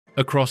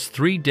Across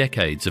 3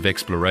 decades of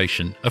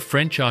exploration, a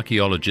French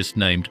archaeologist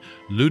named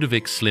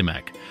Ludovic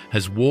Slimac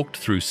has walked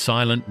through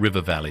silent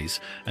river valleys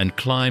and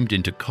climbed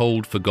into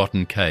cold,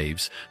 forgotten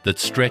caves that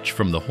stretch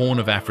from the Horn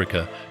of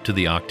Africa to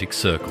the Arctic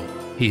Circle.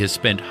 He has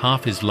spent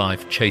half his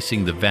life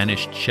chasing the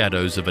vanished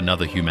shadows of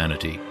another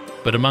humanity.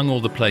 But among all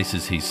the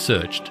places he's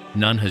searched,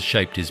 none has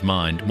shaped his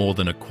mind more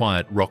than a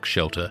quiet rock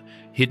shelter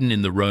hidden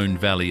in the Rhône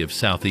Valley of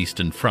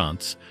southeastern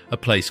France, a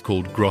place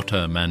called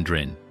Grotte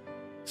Mandrin.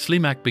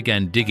 Slimac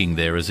began digging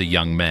there as a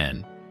young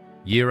man.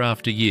 Year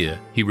after year,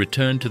 he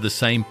returned to the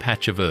same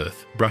patch of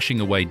earth,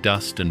 brushing away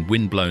dust and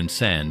wind-blown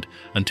sand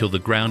until the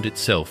ground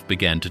itself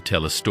began to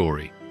tell a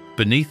story.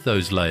 Beneath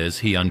those layers,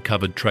 he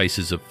uncovered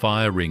traces of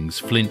fire rings,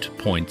 flint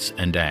points,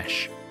 and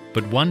ash.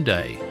 But one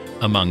day,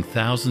 among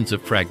thousands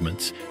of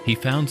fragments, he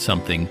found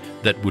something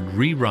that would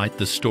rewrite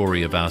the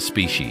story of our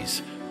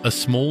species, a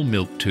small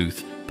milk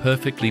tooth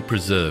perfectly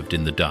preserved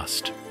in the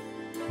dust.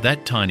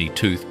 That tiny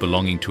tooth,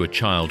 belonging to a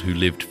child who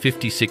lived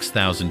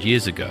 56,000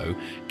 years ago,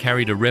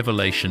 carried a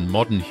revelation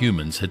modern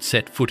humans had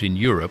set foot in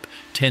Europe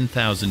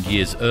 10,000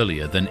 years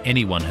earlier than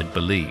anyone had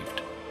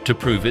believed. To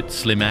prove it,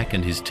 Slimac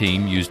and his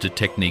team used a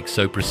technique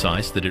so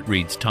precise that it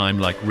reads time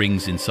like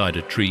rings inside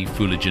a tree,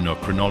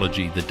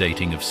 chronology, the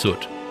dating of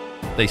soot.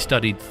 They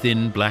studied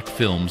thin black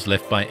films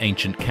left by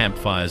ancient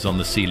campfires on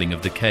the ceiling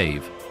of the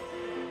cave.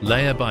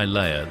 Layer by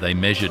layer, they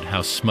measured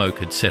how smoke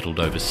had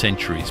settled over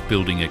centuries,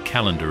 building a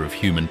calendar of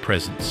human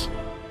presence.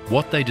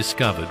 What they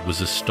discovered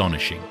was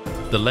astonishing.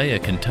 The layer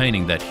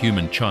containing that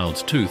human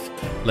child's tooth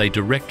lay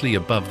directly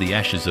above the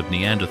ashes of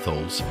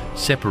Neanderthals,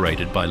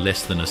 separated by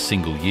less than a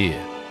single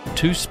year.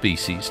 2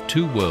 species,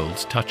 2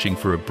 worlds touching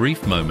for a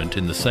brief moment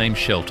in the same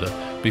shelter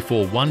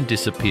before one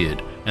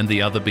disappeared and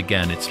the other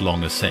began its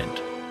long ascent.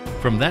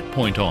 From that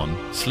point on,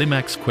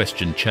 Slimac's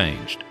question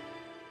changed.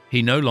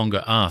 He no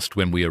longer asked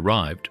when we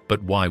arrived,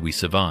 but why we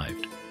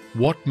survived.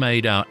 What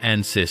made our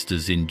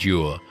ancestors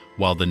endure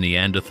while the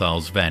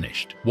Neanderthals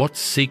vanished? What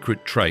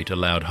secret trait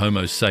allowed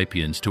Homo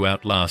sapiens to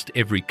outlast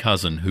every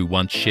cousin who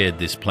once shared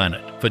this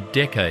planet? For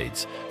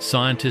decades,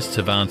 scientists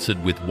have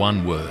answered with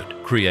one word: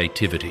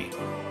 creativity.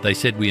 They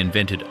said we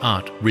invented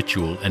art,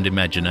 ritual, and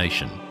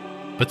imagination.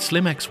 But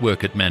Slimac's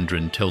work at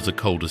Mandrin tells a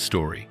colder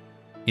story.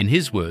 In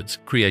his words,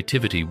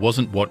 creativity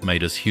wasn't what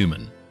made us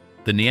human.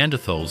 The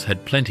Neanderthals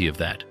had plenty of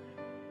that.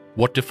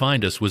 What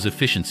defined us was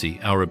efficiency,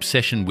 our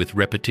obsession with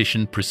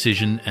repetition,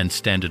 precision, and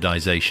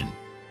standardization.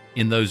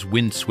 In those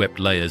wind-swept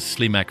layers,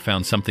 Slimac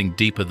found something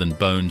deeper than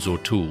bones or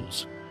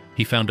tools.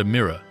 He found a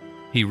mirror.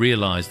 He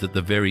realized that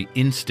the very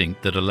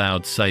instinct that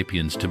allowed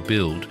sapiens to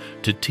build,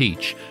 to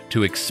teach,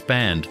 to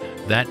expand,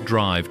 that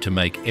drive to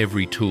make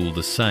every tool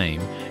the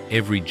same,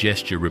 every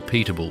gesture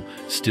repeatable,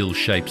 still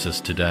shapes us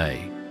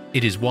today.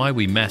 It is why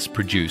we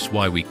mass-produce,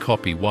 why we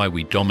copy, why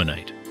we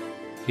dominate.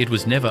 It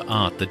was never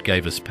art that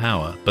gave us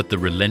power, but the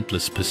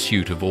relentless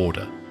pursuit of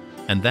order.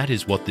 And that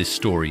is what this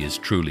story is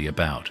truly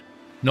about.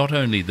 Not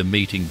only the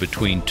meeting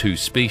between 2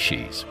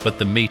 species, but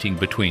the meeting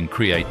between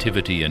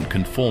creativity and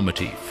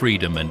conformity,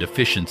 freedom and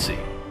efficiency.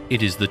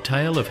 It is the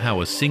tale of how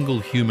a single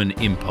human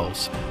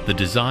impulse, the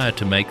desire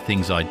to make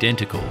things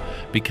identical,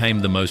 became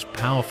the most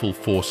powerful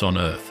force on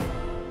Earth.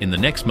 In the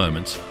next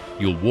moments,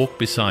 you'll walk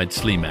beside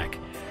Slimac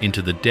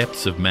into the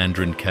depths of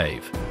Mandrin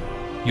Cave.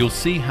 You'll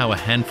see how a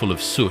handful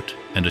of soot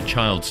and a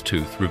child's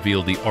tooth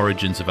reveal the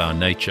origins of our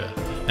nature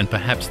and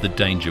perhaps the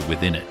danger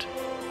within it.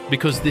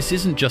 Because this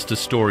isn't just a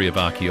story of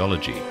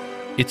archaeology,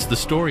 it's the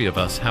story of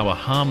us, how a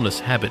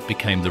harmless habit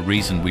became the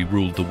reason we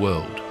ruled the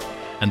world,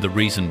 and the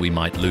reason we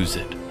might lose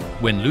it.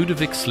 When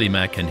Ludovic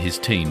Slimac and his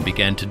team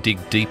began to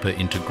dig deeper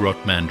into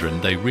Grotte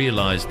Mandrin, they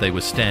realized they were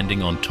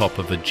standing on top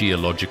of a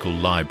geological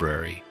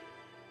library.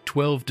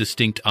 12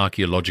 distinct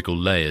archaeological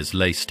layers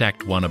lay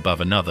stacked one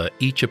above another,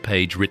 each a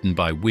page written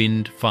by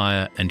wind,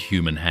 fire, and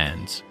human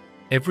hands.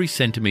 Every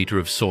centimetre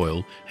of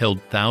soil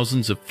held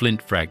thousands of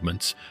flint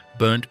fragments,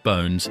 burnt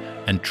bones,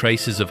 and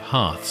traces of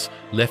hearths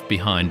left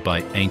behind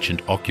by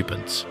ancient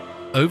occupants.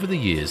 Over the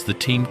years, the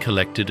team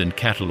collected and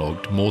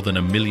catalogued more than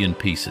 1 million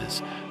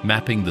pieces,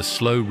 mapping the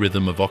slow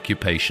rhythm of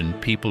occupation,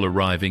 people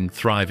arriving,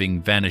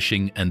 thriving,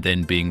 vanishing, and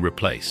then being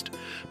replaced.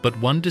 But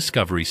one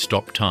discovery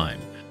stopped time.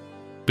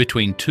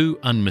 Between 2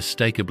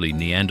 unmistakably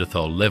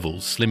Neanderthal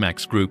levels,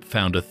 Slimac's group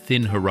found a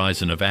thin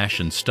horizon of ash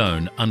and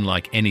stone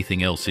unlike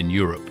anything else in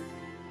Europe.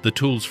 The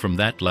tools from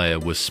that layer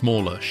were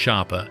smaller,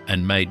 sharper,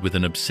 and made with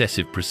an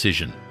obsessive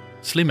precision.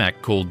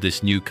 Slimac called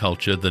this new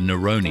culture the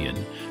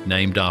Neronian,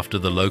 named after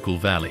the local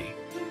valley.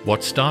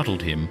 What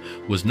startled him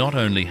was not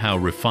only how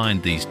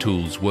refined these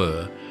tools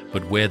were,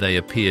 but where they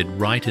appeared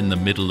right in the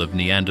middle of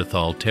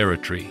Neanderthal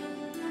territory.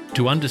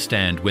 To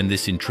understand when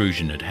this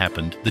intrusion had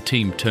happened, the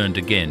team turned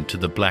again to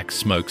the black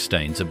smoke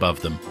stains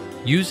above them.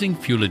 Using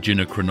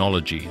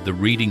chronology, the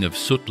reading of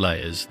soot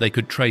layers, they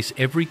could trace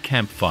every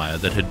campfire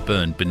that had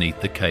burned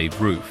beneath the cave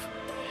roof.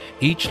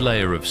 Each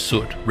layer of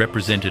soot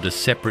represented a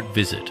separate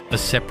visit, a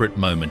separate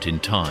moment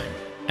in time.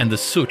 And the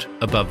soot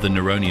above the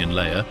Neronian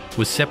layer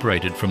was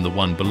separated from the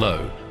one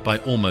below by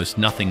almost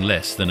nothing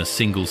less than a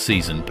single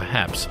season,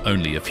 perhaps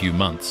only a few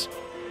months.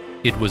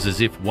 It was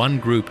as if one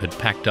group had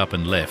packed up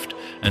and left,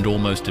 and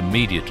almost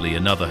immediately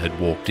another had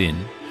walked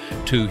in,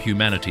 two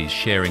humanities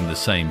sharing the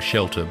same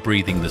shelter,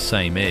 breathing the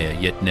same air,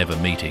 yet never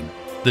meeting.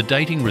 The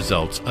dating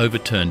results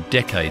overturned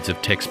decades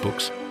of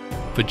textbooks.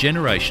 For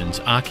generations,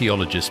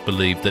 archaeologists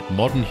believed that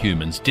modern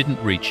humans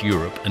didn't reach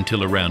Europe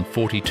until around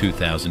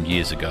 42,000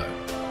 years ago.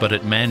 But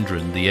at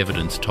Mandrin, the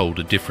evidence told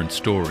a different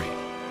story.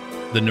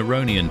 The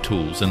Neronian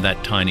tools and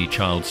that tiny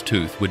child's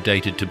tooth were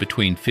dated to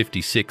between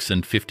 56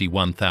 and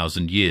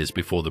 51,000 years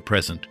before the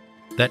present.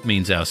 That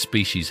means our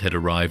species had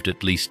arrived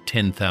at least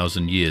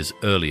 10,000 years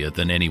earlier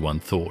than anyone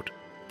thought.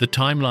 The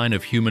timeline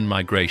of human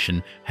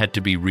migration had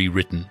to be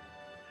rewritten,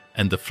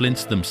 and the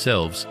flints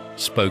themselves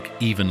spoke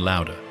even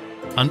louder.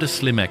 Under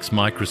Slimac's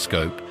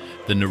microscope,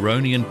 the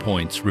Neronian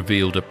points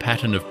revealed a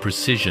pattern of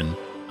precision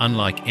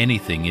unlike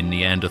anything in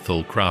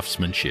Neanderthal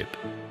craftsmanship.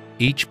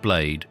 Each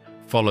blade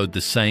followed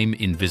the same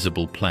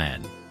invisible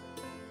plan.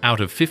 Out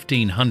of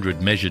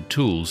 1,500 measured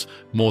tools,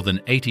 more than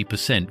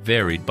 80%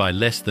 varied by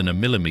less than a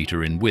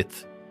millimeter in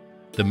width.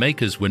 The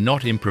makers were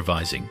not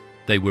improvising,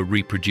 they were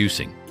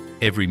reproducing.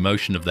 Every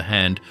motion of the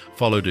hand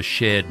followed a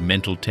shared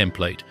mental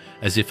template,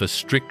 as if a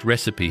strict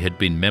recipe had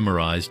been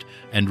memorized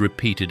and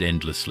repeated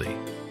endlessly.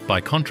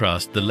 By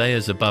contrast, the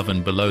layers above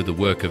and below the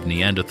work of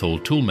Neanderthal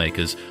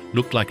toolmakers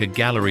looked like a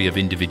gallery of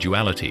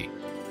individuality.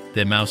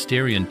 Their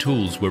Mousterian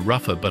tools were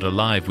rougher but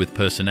alive with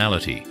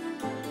personality.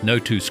 No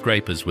two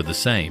scrapers were the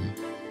same.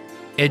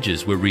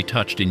 Edges were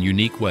retouched in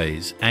unique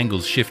ways,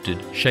 angles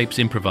shifted, shapes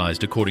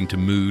improvised according to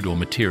mood or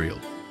material.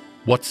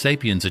 What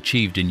sapiens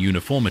achieved in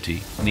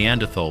uniformity,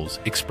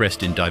 Neanderthals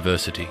expressed in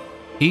diversity.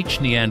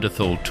 Each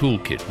Neanderthal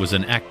toolkit was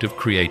an act of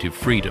creative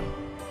freedom.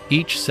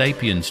 Each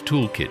sapiens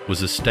toolkit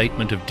was a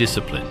statement of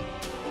discipline.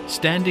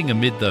 Standing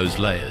amid those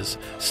layers,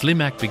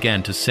 Slimac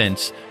began to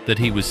sense that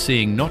he was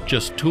seeing not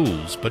just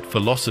tools but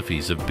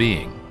philosophies of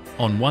being.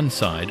 On one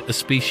side, a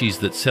species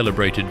that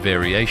celebrated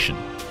variation.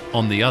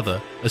 On the other,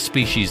 a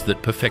species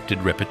that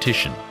perfected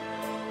repetition.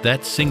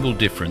 That single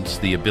difference,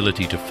 the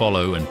ability to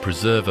follow and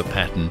preserve a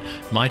pattern,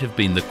 might have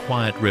been the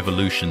quiet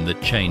revolution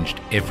that changed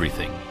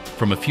everything.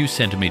 From a few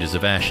centimeters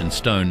of ash and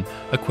stone,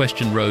 a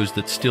question rose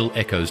that still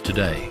echoes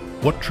today.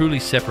 What truly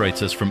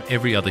separates us from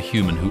every other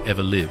human who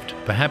ever lived?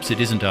 Perhaps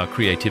it isn't our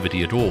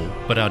creativity at all,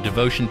 but our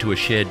devotion to a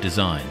shared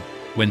design.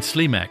 When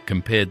Slimac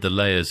compared the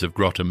layers of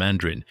Grotte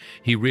Mandrin,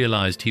 he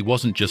realized he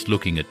wasn't just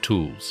looking at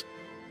tools.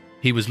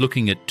 He was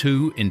looking at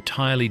two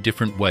entirely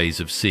different ways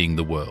of seeing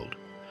the world.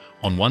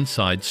 On one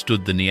side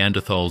stood the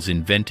Neanderthals'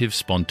 inventive,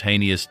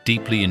 spontaneous,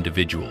 deeply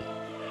individual.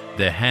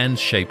 Their hands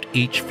shaped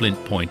each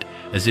flint point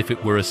as if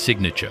it were a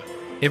signature.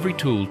 Every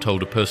tool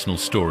told a personal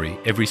story,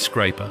 every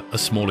scraper a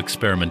small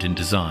experiment in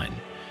design.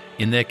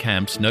 In their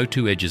camps, no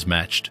two edges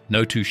matched,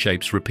 no two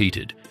shapes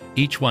repeated.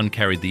 Each one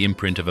carried the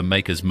imprint of a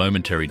maker's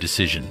momentary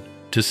decision.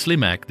 To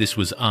Slimac, this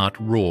was art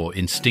raw,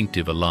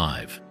 instinctive,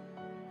 alive.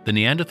 The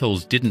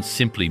Neanderthals didn't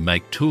simply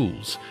make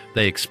tools,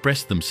 they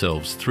expressed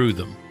themselves through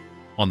them.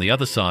 On the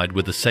other side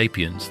were the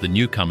sapiens, the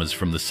newcomers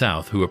from the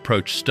south who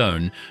approached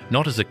stone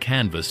not as a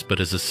canvas but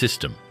as a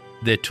system.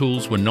 Their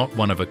tools were not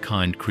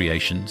one-of-a-kind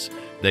creations,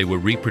 they were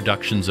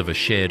reproductions of a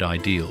shared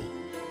ideal.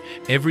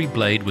 Every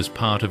blade was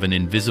part of an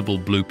invisible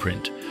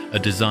blueprint, a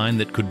design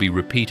that could be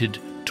repeated,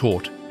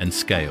 taught, and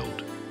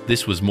scaled.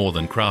 This was more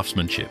than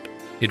craftsmanship.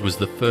 It was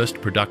the first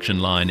production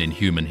line in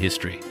human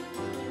history.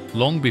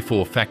 Long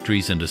before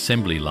factories and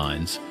assembly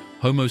lines,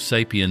 Homo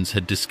sapiens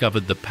had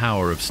discovered the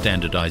power of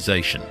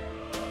standardization.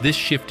 This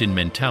shift in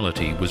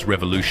mentality was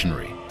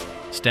revolutionary.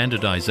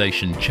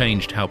 Standardization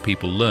changed how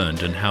people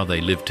learned and how they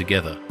lived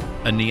together.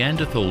 A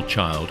Neanderthal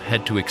child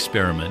had to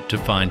experiment to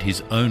find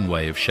his own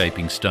way of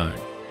shaping stone.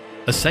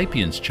 A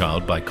sapiens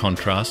child, by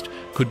contrast,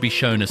 could be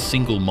shown a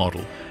single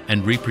model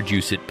and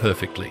reproduce it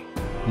perfectly.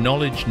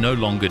 Knowledge no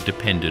longer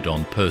depended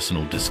on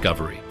personal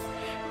discovery.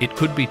 It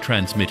could be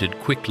transmitted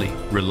quickly,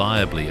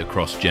 reliably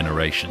across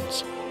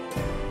generations.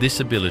 This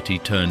ability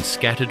turned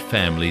scattered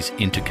families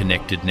into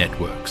connected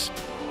networks.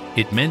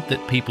 It meant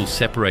that people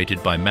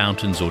separated by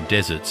mountains or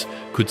deserts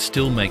could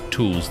still make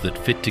tools that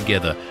fit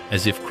together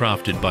as if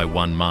crafted by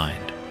one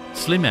mind.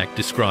 Slimac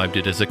described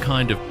it as a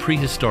kind of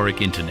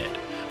prehistoric internet,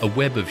 a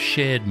web of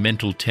shared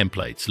mental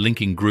templates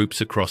linking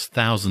groups across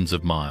thousands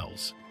of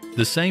miles.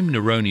 The same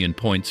Neronian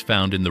points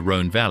found in the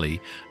Rhone Valley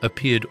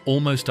appeared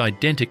almost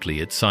identically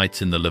at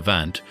sites in the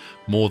Levant,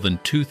 more than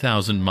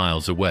 2,000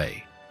 miles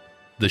away.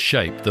 The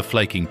shape, the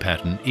flaking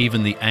pattern,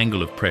 even the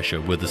angle of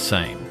pressure were the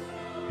same.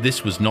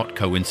 This was not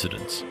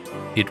coincidence.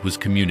 It was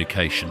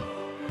communication.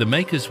 The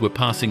makers were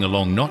passing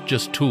along not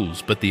just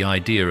tools, but the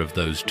idea of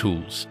those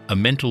tools, a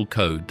mental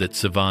code that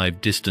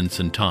survived distance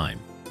and time.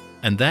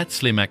 And that,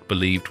 Slimac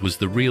believed, was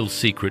the real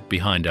secret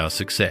behind our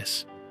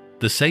success.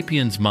 The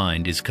sapiens'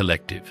 mind is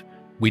collective.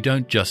 We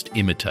don't just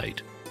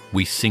imitate,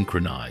 we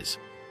synchronize.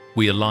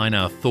 We align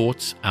our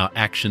thoughts, our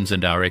actions,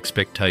 and our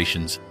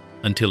expectations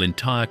until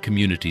entire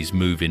communities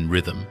move in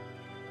rhythm.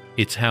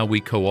 It's how we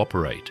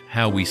cooperate,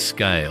 how we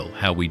scale,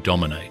 how we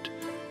dominate.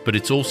 But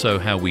it's also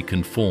how we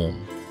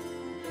conform.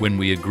 When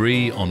we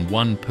agree on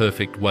one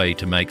perfect way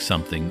to make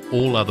something,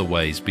 all other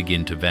ways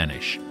begin to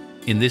vanish.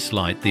 In this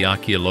light, the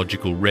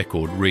archaeological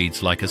record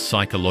reads like a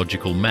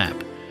psychological map.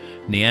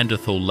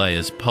 Neanderthal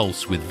layers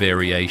pulse with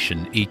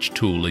variation, each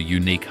tool a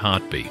unique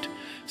heartbeat.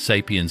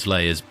 Sapiens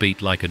layers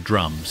beat like a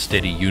drum,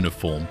 steady,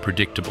 uniform,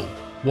 predictable.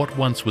 What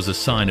once was a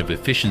sign of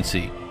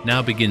efficiency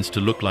now begins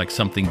to look like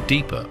something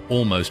deeper,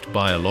 almost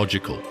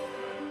biological.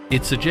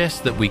 It suggests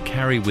that we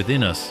carry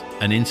within us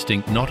an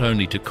instinct not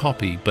only to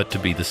copy but to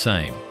be the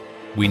same.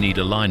 We need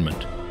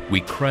alignment.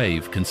 We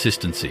crave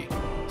consistency.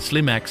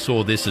 Slimac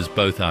saw this as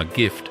both our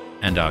gift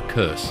and our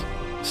curse.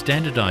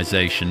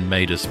 Standardization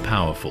made us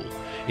powerful.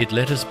 It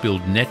let us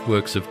build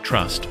networks of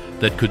trust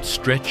that could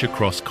stretch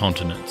across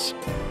continents.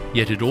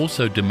 Yet it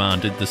also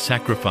demanded the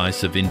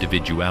sacrifice of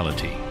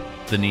individuality.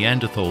 The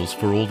Neanderthals,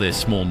 for all their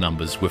small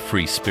numbers, were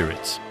free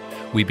spirits.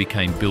 We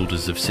became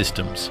builders of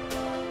systems.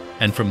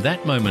 And from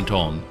that moment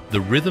on,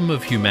 the rhythm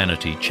of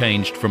humanity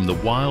changed from the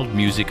wild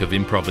music of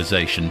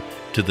improvisation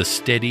to the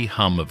steady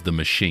hum of the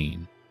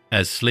machine.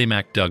 As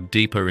Slimac dug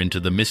deeper into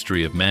the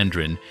mystery of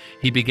Mandrin,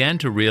 he began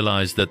to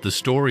realize that the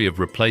story of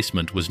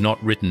replacement was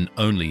not written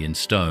only in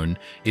stone,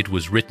 it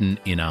was written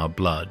in our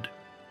blood.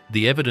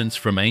 The evidence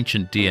from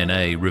ancient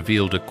DNA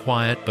revealed a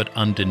quiet but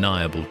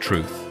undeniable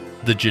truth.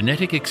 The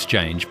genetic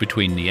exchange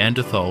between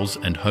Neanderthals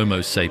and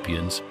Homo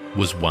sapiens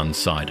was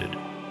one-sided.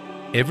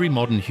 Every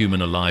modern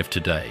human alive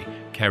today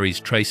carries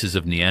traces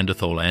of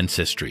Neanderthal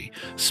ancestry,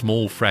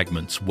 small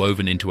fragments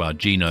woven into our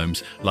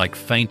genomes like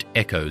faint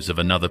echoes of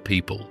another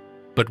people.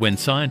 But when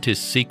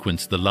scientists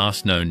sequenced the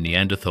last known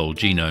Neanderthal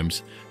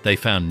genomes, they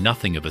found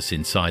nothing of us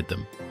inside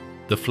them.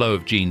 The flow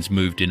of genes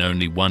moved in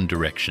only one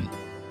direction.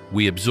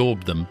 We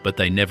absorbed them, but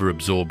they never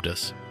absorbed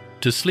us.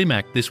 To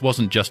Slimac, this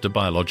wasn't just a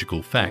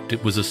biological fact,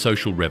 it was a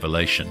social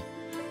revelation.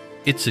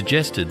 It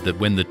suggested that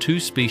when the two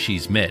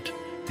species met,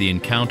 the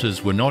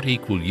encounters were not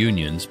equal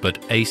unions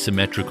but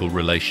asymmetrical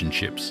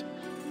relationships.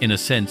 In a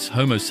sense,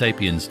 Homo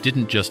sapiens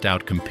didn't just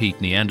outcompete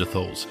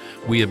Neanderthals,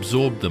 we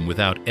absorbed them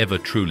without ever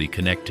truly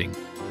connecting.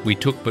 We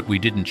took but we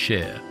didn't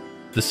share.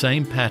 The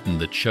same pattern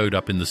that showed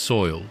up in the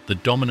soil, the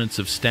dominance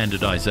of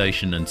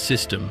standardization and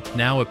system,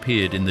 now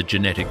appeared in the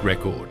genetic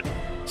record.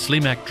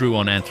 Slimac drew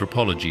on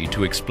anthropology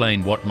to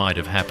explain what might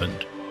have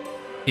happened.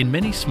 In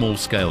many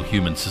small-scale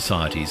human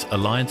societies,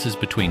 alliances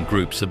between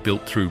groups are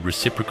built through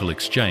reciprocal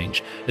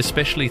exchange,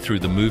 especially through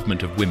the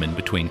movement of women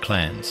between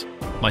clans.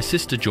 My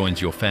sister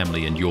joins your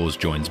family and yours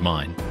joins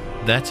mine.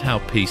 That's how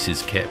peace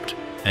is kept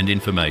and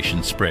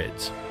information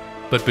spreads.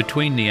 But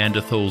between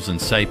Neanderthals and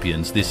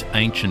sapiens, this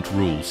ancient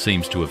rule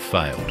seems to have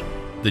failed.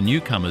 The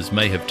newcomers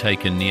may have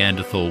taken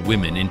Neanderthal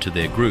women into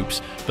their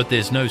groups, but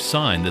there's no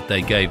sign that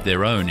they gave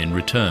their own in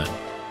return.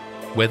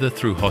 Whether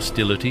through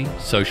hostility,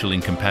 social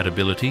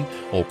incompatibility,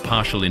 or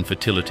partial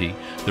infertility,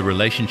 the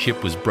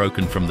relationship was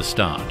broken from the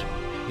start.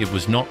 It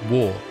was not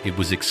war, it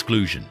was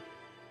exclusion.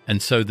 And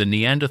so the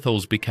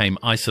Neanderthals became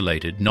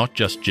isolated not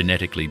just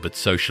genetically but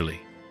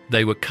socially.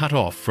 They were cut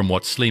off from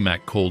what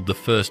Slimac called the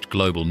first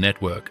global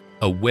network,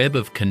 a web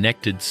of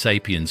connected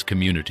sapiens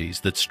communities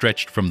that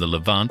stretched from the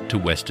Levant to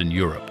Western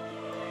Europe.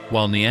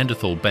 While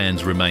Neanderthal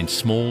bands remained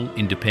small,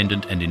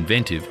 independent and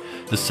inventive,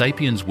 the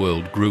sapiens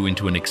world grew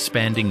into an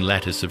expanding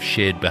lattice of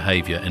shared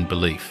behavior and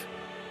belief.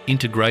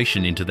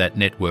 Integration into that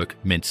network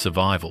meant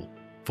survival.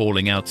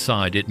 Falling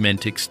outside, it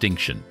meant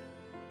extinction.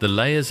 The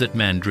layers at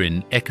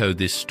Mandrin echo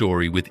this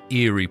story with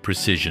eerie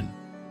precision.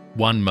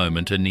 One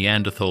moment, a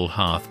Neanderthal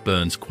hearth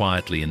burns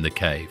quietly in the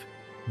cave.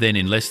 Then,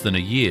 in less than a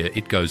year,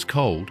 it goes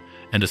cold,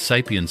 and a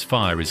sapiens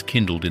fire is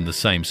kindled in the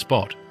same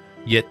spot.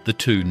 Yet the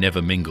two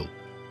never mingle.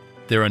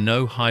 There are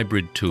no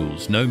hybrid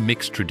tools, no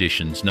mixed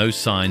traditions, no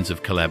signs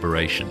of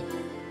collaboration.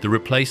 The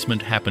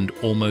replacement happened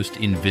almost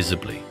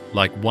invisibly,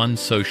 like one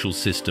social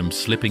system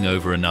slipping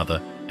over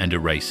another and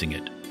erasing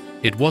it.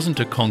 It wasn't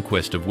a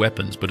conquest of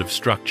weapons, but of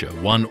structure,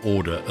 one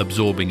order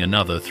absorbing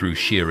another through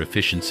sheer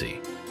efficiency.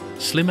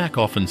 Slimac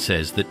often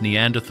says that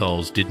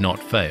Neanderthals did not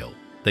fail.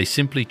 They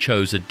simply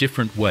chose a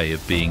different way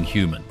of being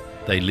human.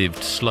 They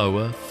lived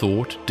slower,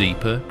 thought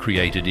deeper,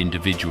 created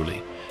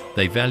individually.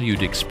 They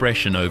valued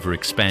expression over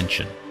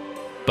expansion.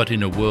 But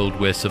in a world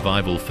where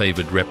survival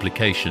favored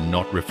replication,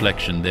 not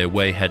reflection, their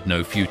way had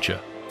no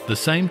future. The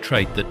same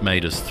trait that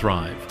made us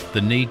thrive,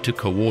 the need to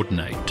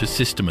coordinate, to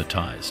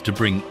systematize, to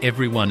bring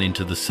everyone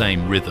into the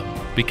same rhythm,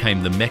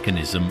 became the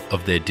mechanism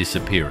of their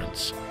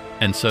disappearance.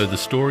 And so the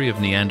story of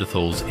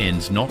Neanderthals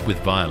ends not with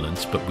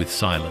violence, but with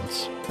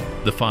silence.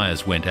 The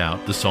fires went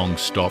out, the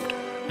songs stopped,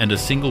 and a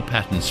single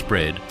pattern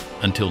spread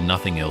until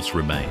nothing else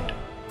remained.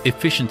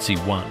 Efficiency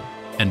won,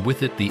 and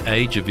with it the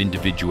age of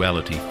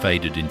individuality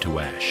faded into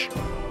ash.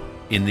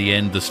 In the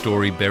end, the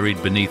story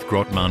buried beneath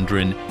Grotte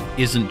Mandrin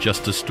isn't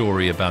just a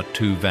story about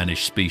two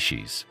vanished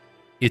species.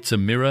 It's a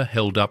mirror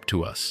held up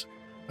to us,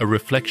 a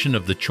reflection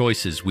of the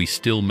choices we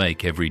still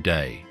make every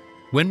day.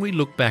 When we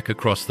look back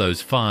across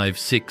those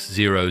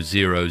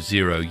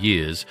 5,6,0,0,0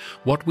 years,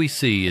 what we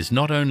see is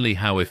not only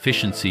how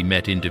efficiency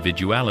met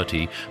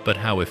individuality, but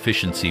how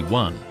efficiency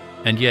won.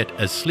 And yet,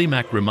 as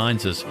Slimac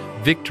reminds us,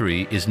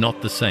 victory is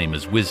not the same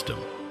as wisdom.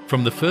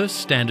 From the first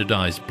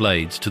standardized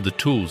blades to the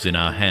tools in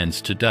our hands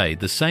today,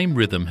 the same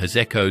rhythm has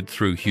echoed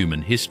through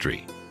human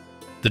history.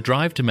 The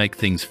drive to make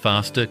things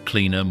faster,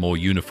 cleaner, more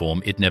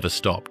uniform, it never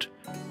stopped.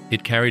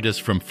 It carried us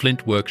from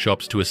flint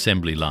workshops to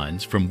assembly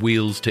lines, from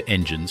wheels to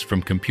engines,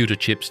 from computer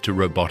chips to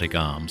robotic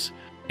arms.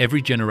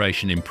 Every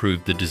generation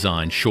improved the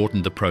design,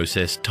 shortened the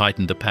process,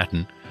 tightened the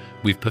pattern.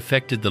 We've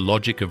perfected the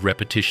logic of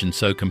repetition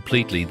so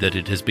completely that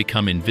it has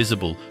become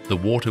invisible, the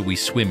water we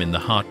swim in, the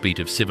heartbeat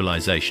of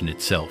civilization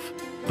itself.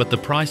 But the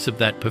price of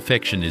that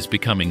perfection is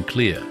becoming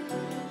clear.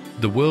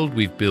 The world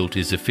we've built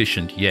is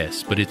efficient,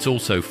 yes, but it's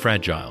also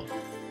fragile.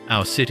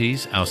 Our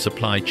cities, our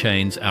supply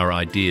chains, our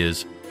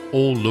ideas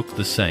all look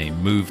the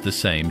same, move the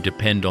same,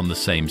 depend on the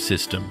same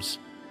systems.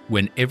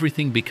 When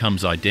everything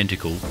becomes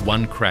identical,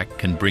 one crack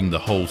can bring the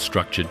whole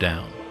structure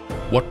down.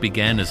 What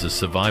began as a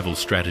survival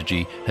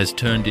strategy has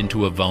turned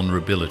into a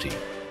vulnerability.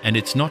 And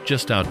it's not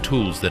just our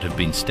tools that have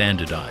been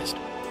standardized.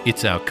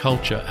 It's our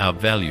culture, our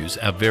values,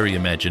 our very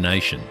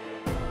imagination.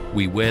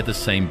 We wear the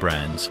same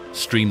brands,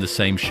 stream the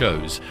same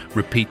shows,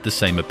 repeat the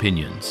same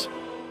opinions.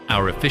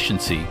 Our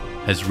efficiency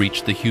has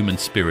reached the human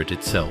spirit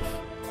itself.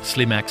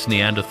 Slimac's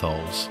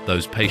Neanderthals,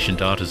 those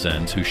patient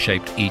artisans who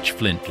shaped each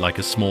flint like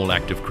a small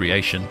act of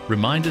creation,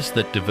 remind us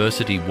that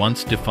diversity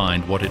once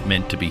defined what it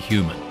meant to be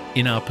human.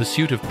 In our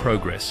pursuit of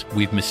progress,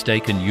 we've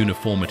mistaken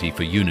uniformity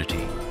for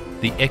unity.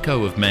 The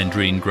echo of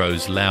Mandrin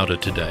grows louder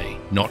today,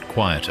 not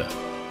quieter.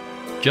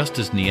 Just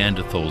as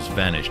Neanderthals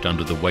vanished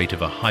under the weight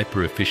of a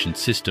hyper-efficient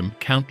system,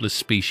 countless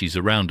species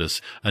around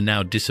us are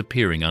now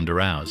disappearing under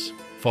ours.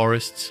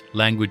 Forests,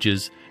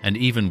 languages, and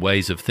even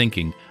ways of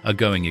thinking are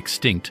going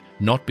extinct,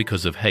 not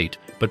because of hate,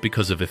 but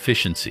because of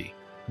efficiency.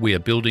 We are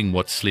building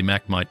what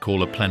Slimac might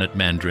call a planet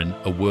Mandrin,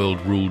 a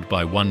world ruled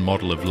by one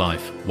model of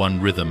life,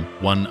 one rhythm,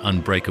 one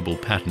unbreakable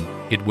pattern.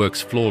 It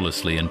works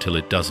flawlessly until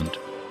it doesn't.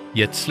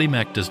 Yet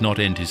Slimac does not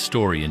end his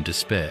story in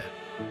despair.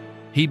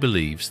 He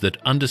believes that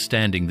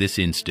understanding this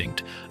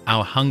instinct,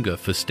 our hunger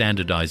for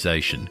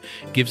standardization,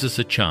 gives us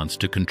a chance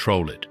to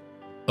control it.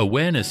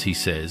 Awareness, he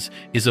says,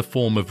 is a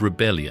form of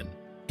rebellion.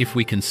 If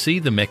we can see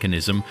the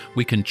mechanism,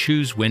 we can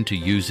choose when to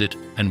use it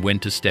and when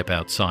to step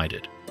outside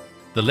it.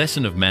 The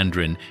lesson of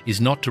Mandrin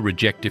is not to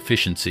reject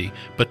efficiency,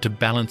 but to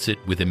balance it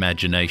with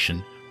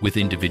imagination, with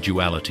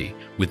individuality,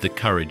 with the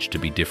courage to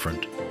be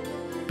different.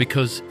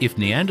 Because if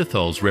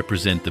Neanderthals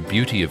represent the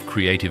beauty of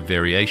creative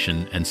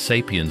variation and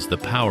sapiens the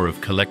power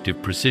of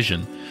collective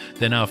precision,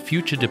 then our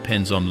future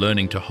depends on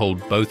learning to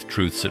hold both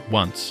truths at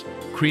once.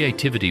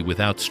 Creativity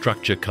without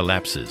structure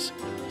collapses.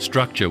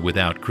 Structure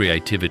without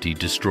creativity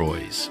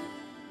destroys.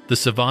 The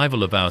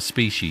survival of our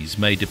species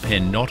may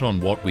depend not on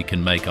what we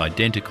can make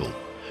identical,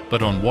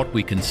 but on what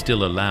we can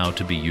still allow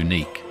to be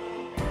unique.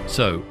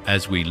 So,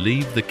 as we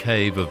leave the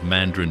cave of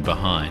Mandrin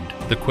behind,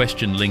 the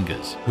question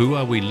lingers: who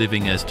are we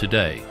living as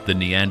today, the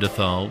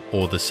Neanderthal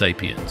or the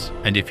sapiens?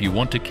 And if you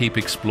want to keep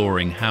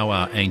exploring how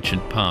our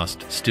ancient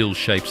past still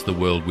shapes the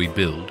world we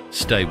build,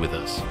 stay with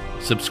us.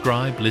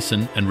 Subscribe,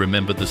 listen, and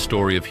remember, the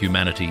story of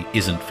humanity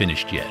isn't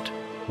finished yet.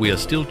 We are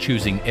still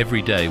choosing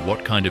every day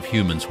what kind of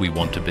humans we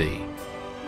want to be.